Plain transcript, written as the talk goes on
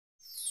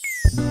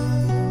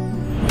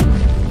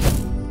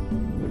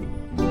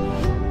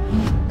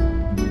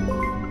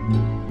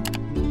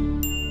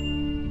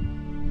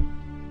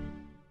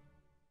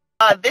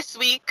This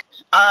week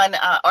on,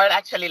 or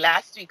actually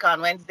last week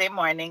on Wednesday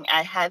morning,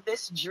 I had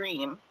this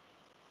dream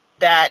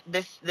that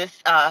this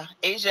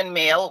Asian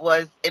male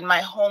was in my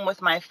home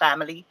with my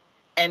family,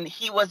 and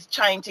he was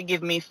trying to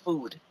give me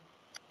food.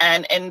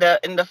 And in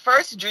the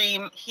first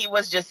dream, he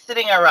was just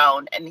sitting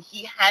around, and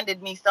he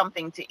handed me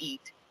something to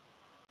eat,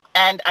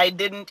 and I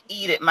didn't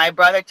eat it. My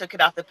brother took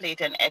it off the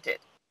plate and ate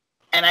it.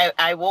 And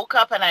I woke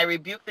up and I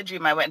rebuked the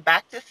dream. I went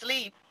back to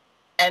sleep,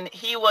 and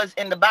he was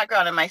in the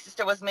background, and my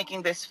sister was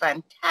making this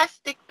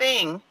fantastic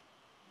thing.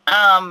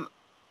 Um,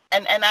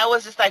 and I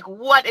was just like,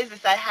 what is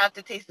this? I have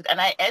to taste it. And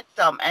I ate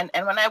some. And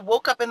when I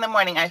woke up in the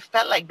morning, I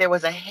felt like there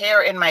was a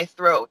hair in my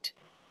throat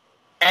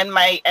and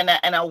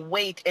a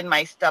weight in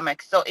my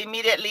stomach. So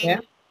immediately Yeah.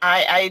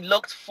 I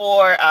looked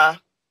for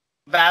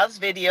Val's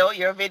video,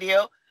 your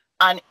video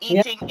on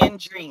Yeah. eating in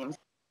dreams.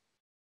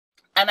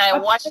 And I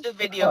Oh, watched praise the the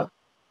video. Lord.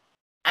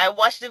 I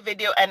watched the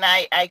video, and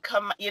I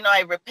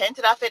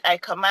repented of it. I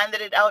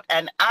commanded it out,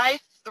 and I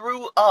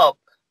threw up.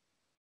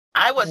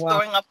 I was Wow.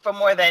 throwing up for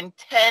more than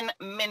 10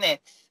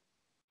 minutes,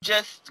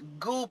 just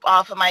goop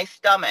off of my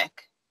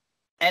stomach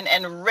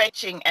and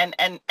retching. And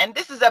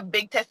this is a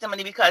big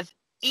testimony because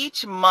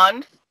each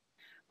month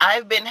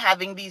I've been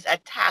having these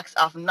attacks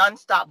of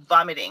nonstop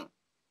vomiting.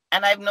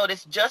 And I've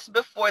noticed just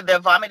before the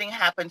vomiting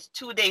happens,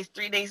 2 days,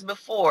 3 days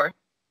before,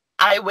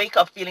 I wake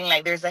up feeling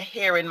like there's a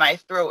hair in my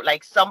throat,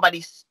 like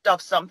somebody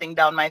stuffed something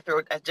down my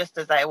throat just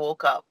as I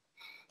woke up.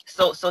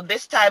 So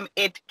this time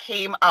it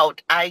came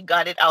out. I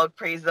got it out,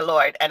 praise the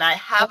Lord. And I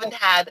haven't Oh,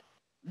 had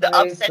the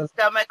praise upset the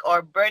stomach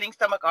or burning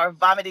stomach or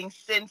vomiting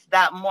since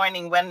that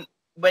morning when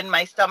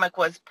my stomach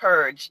was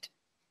purged.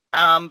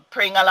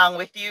 Praying along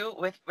with you,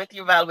 with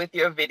you, Val, with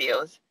your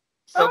videos.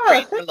 So Oh,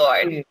 praise thank the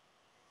Lord. you.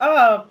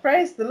 Oh,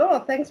 praise the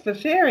Lord. Thanks for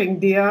sharing,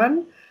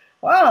 Dion.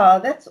 Wow,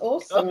 that's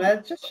awesome.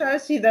 That just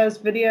shows you those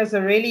videos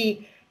are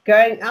really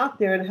going out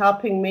there and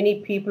helping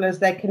many people as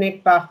they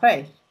connect by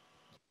faith.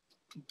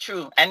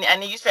 True. And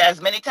you say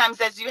as many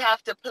times as you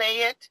have to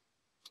play it,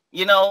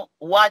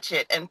 watch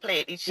it and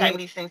play it each Yeah. time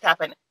these things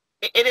happen.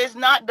 It is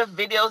not the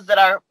videos that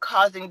are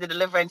causing the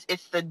deliverance.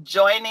 It's the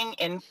joining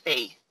in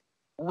faith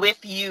with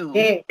you.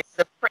 Yes. It's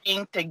the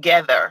praying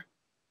together,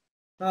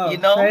 you Oh,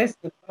 know? praise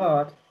the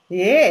Lord. So,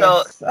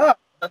 Yes. Oh,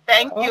 so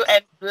thank you awesome.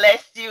 and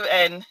bless you.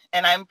 And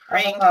I'm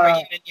praying for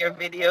you Oh, and your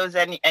videos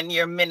and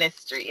your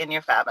ministry and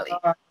your family.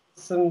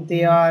 awesome,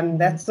 Dion.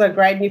 That's so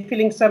great. And you're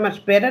feeling so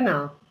much better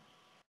now.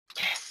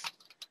 Yes.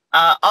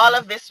 All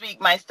of this week,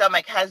 my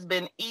stomach has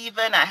been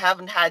even. I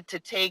haven't had to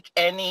take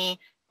any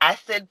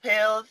acid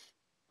pills.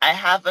 I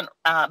haven't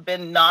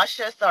been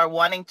nauseous or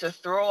wanting to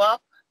throw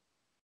up.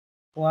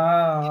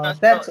 Wow, So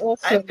that's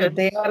awesome,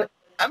 Dion.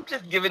 I'm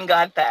just giving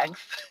God thanks.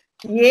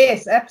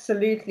 Yes,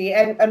 absolutely.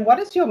 And what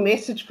is your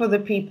message for the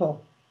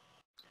people?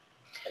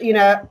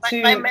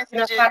 My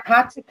message is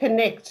How to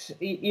connect,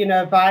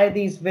 via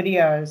these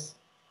videos.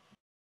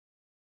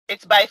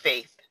 it's by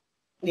faith.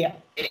 Yeah.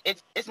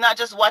 It's not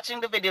just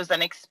watching the videos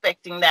and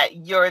expecting that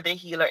you're the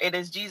healer. It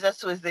is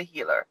Jesus who is the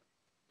healer.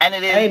 And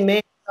it is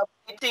Amen.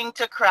 submitting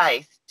to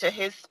Christ, to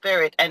his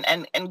spirit, and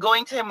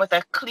going to him with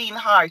a clean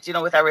heart,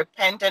 with a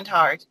repentant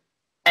heart,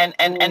 and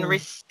Mm,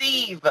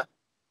 receive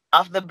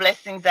of the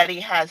blessings that he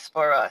has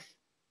for us.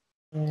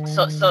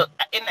 So mm,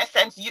 in a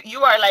sense,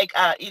 you are like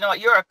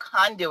you're a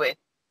conduit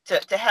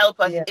to help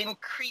us yeah.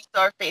 increase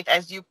our faith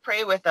as you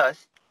pray with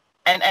us,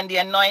 and the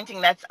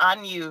anointing that's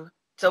on you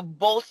to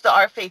bolster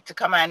our faith to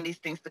command these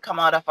things to come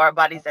out of our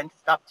bodies and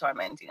stop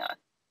tormenting us.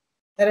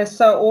 That is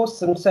so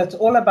awesome. So it's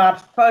all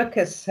about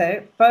focus,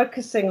 hey?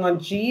 Focusing on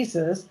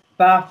Jesus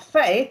by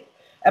faith,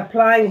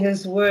 applying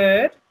his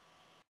word.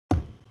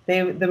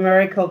 The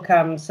miracle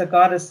comes. So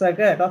God is so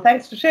good. Well,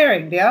 thanks for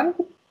sharing, Dion.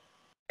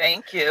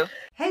 Thank you.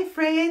 Hey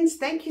friends,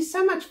 thank you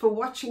so much for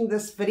watching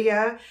this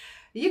video.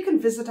 You can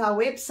visit our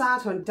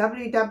website on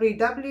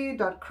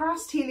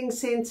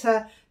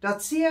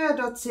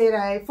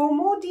www.christhealingcentre.co.za for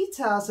more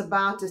details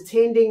about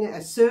attending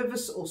a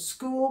service or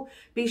school.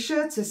 Be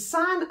sure to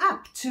sign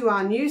up to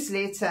our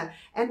newsletter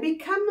and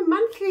become a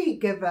monthly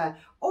giver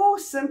or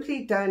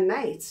simply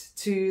donate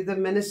to the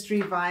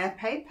ministry via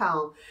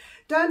PayPal.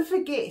 Don't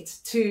forget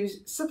to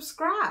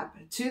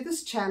subscribe to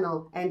this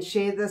channel and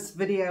share this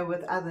video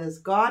with others.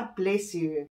 God bless you.